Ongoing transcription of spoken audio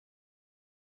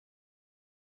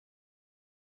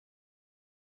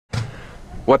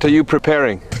What are you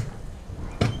preparing?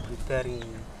 Preparing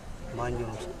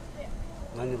manual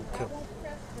cup.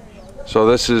 So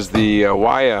this is the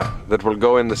wire that will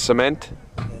go in the cement?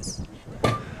 Yes.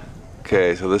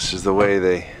 Okay, so this is the way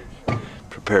they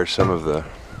prepare some of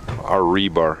our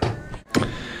rebar.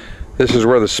 This is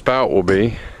where the spout will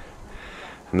be,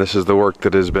 and this is the work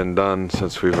that has been done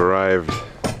since we've arrived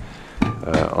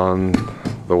on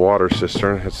the water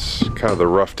cistern. It's kind of the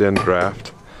roughed in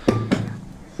draft.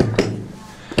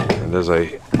 And as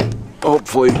I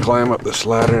hopefully climb up this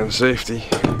ladder in safety,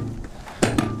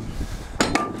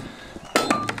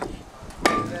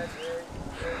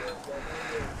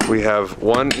 we have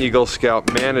one Eagle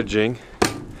Scout managing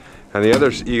and the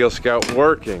other Eagle Scout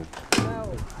working.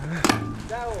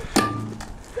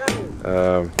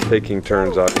 Taking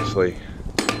turns, obviously.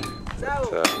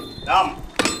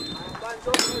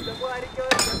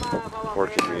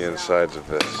 Working the insides of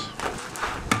this.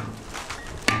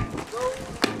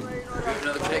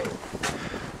 Another pick?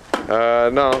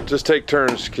 No, just take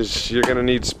turns because you're going to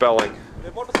need spelling.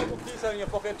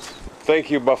 Thank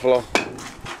you, Buffalo.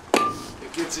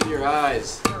 It gets in your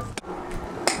eyes.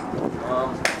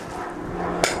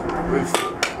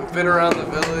 We've been around the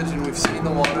village and we've seen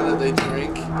the water that they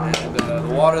drink, and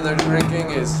the water they're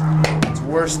drinking it's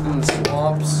worse than the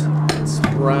swamps. It's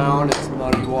brown, it's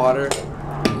muddy water.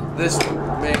 This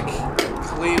would make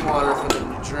clean water for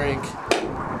them to drink.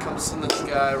 It comes from the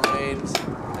sky, rains,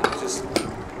 and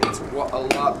it's a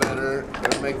lot better.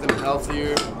 It'll make them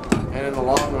healthier, and in the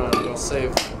long run it'll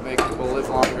make people live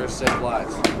longer, save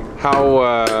lives.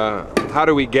 How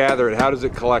do we gather it? How does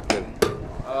it collect it?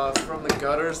 From the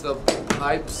gutters, the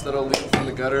pipes that'll lead from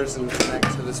the gutters and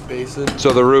connect to this basin.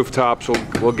 So the rooftops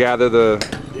will gather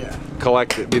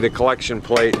be the collection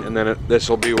plate, and then this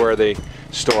will be where they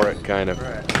store it, kind of.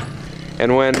 Right.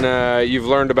 And when you've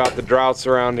learned about the droughts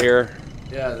around here,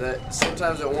 yeah,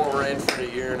 sometimes it won't rain for a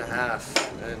year and a half,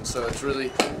 and so it's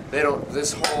really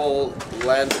this whole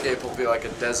landscape will be like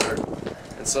a desert.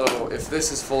 And so if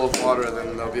this is full of water,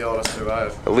 then they'll be able to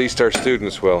survive. at least our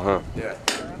students will, huh? Yeah.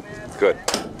 Good.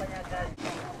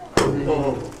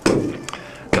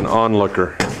 An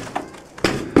onlooker.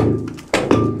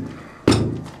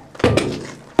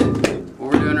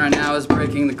 What we're doing right now is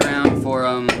breaking the ground for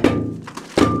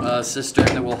a cistern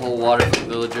that will hold water for the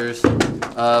villagers.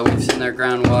 We've seen their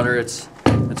groundwater. It's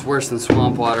worse than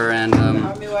swamp water, and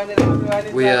we want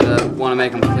to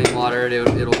make them clean water.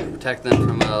 It'll protect them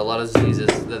from a lot of diseases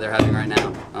that they're having right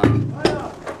now.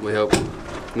 We hope to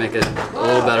make it a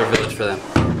little better village for them.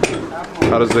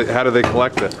 How do they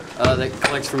collect it? They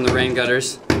collect from the rain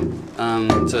gutters,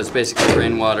 so it's basically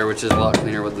rainwater, which is a lot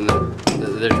cleaner than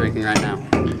they're drinking right now.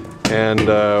 And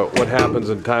what happens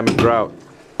in time of drought?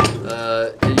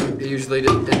 Usually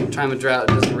in time of drought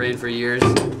it doesn't rain for years,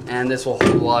 and this will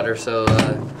hold water so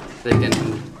they can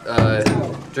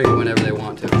drink it whenever they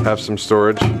want to. Have some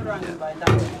storage? Yeah.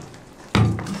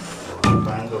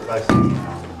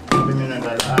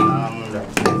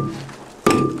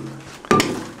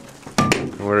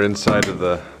 We're inside of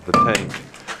the tank.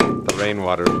 The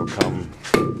rainwater will come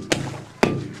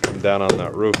down on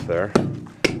that roof there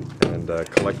and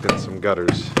collect in some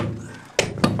gutters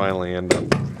and finally end up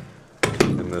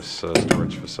in this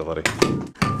storage facility.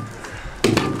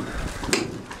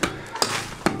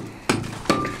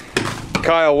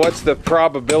 Kyle, what's the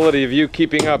probability of you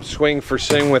keeping up swing for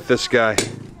swing with this guy?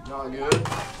 Not good.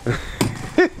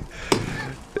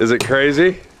 Is it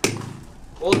crazy?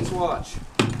 Well, let's watch.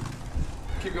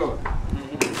 Keep going.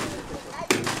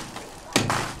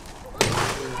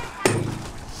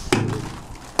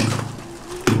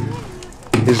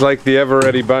 He's like the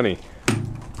ever-ready bunny.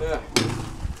 Yeah.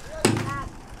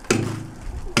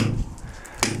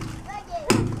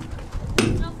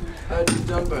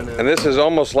 And this is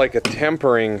almost like a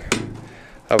tempering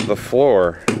of the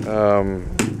floor.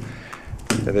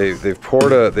 They've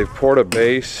poured a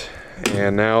base,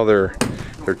 and now they're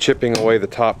chipping away the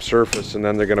top surface, and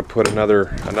then they're going to put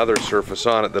another surface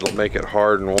on it that'll make it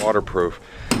hard and waterproof.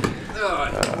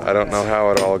 I don't know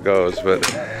how it all goes, but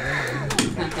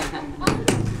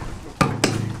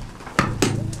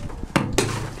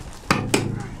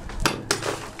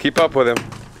keep up with him.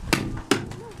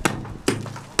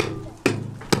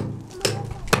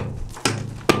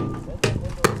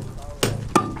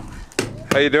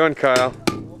 How you doing, Kyle?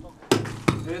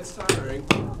 It's tiring.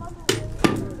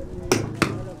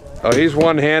 Oh, he's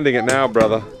one-handing it now,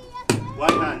 brother.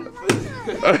 One hand.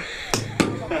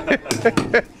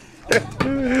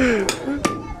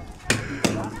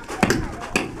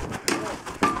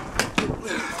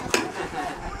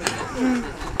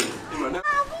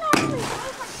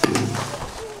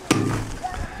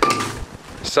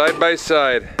 Side by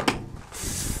side.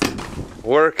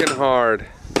 Working hard.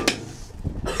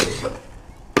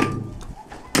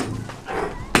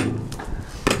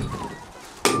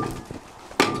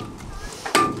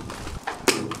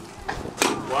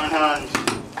 One hand.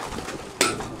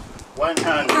 One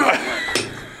hand.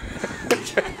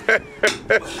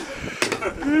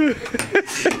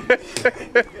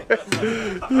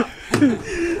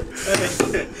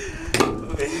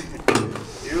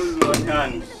 Use one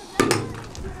hand.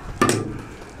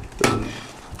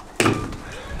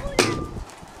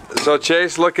 So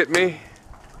Chase, look at me.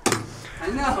 I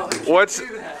know. What's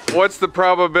the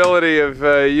probability of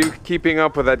you keeping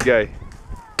up with that guy?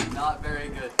 Not very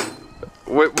good.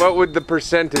 What would the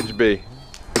percentage be?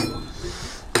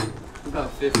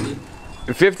 About 50.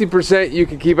 50% you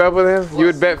could keep up with him? You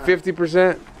would bet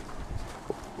 50%?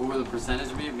 What would the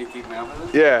percentage be of me keeping up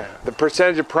with it? Yeah, the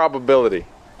percentage of probability.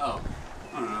 Oh,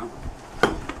 I don't know.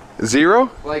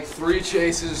 0? Like 3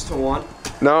 chases to 1.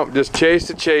 No, just chase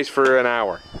to chase for an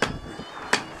hour.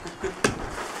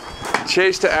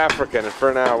 Chase to African for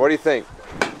an hour. What do you think?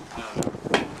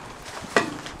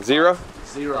 0?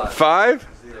 0. 5?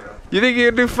 0. You think you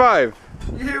can do 5?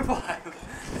 You're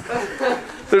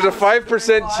 5. There's a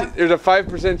 5%. There's a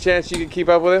 5% chance you can keep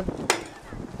up with him.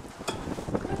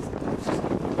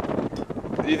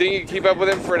 Do you think you can keep up with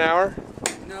him for an hour?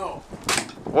 No.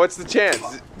 What's the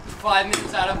chance? 5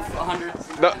 minutes out of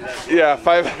 100. No, yeah,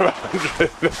 5 out of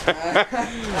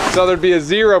 100. So thered be a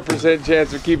 0%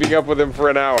 chance of keeping up with him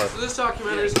for an hour. So this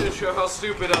documentary is going to show how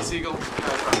stupid us eagle guys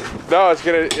are. No,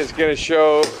 it's gonna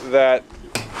show that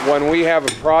when we have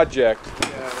a project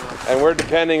and we're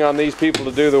depending on these people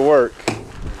to do the work,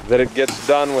 that it gets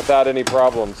done without any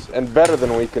problems and better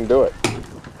than we can do it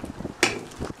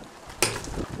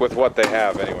with what they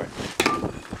have anyway.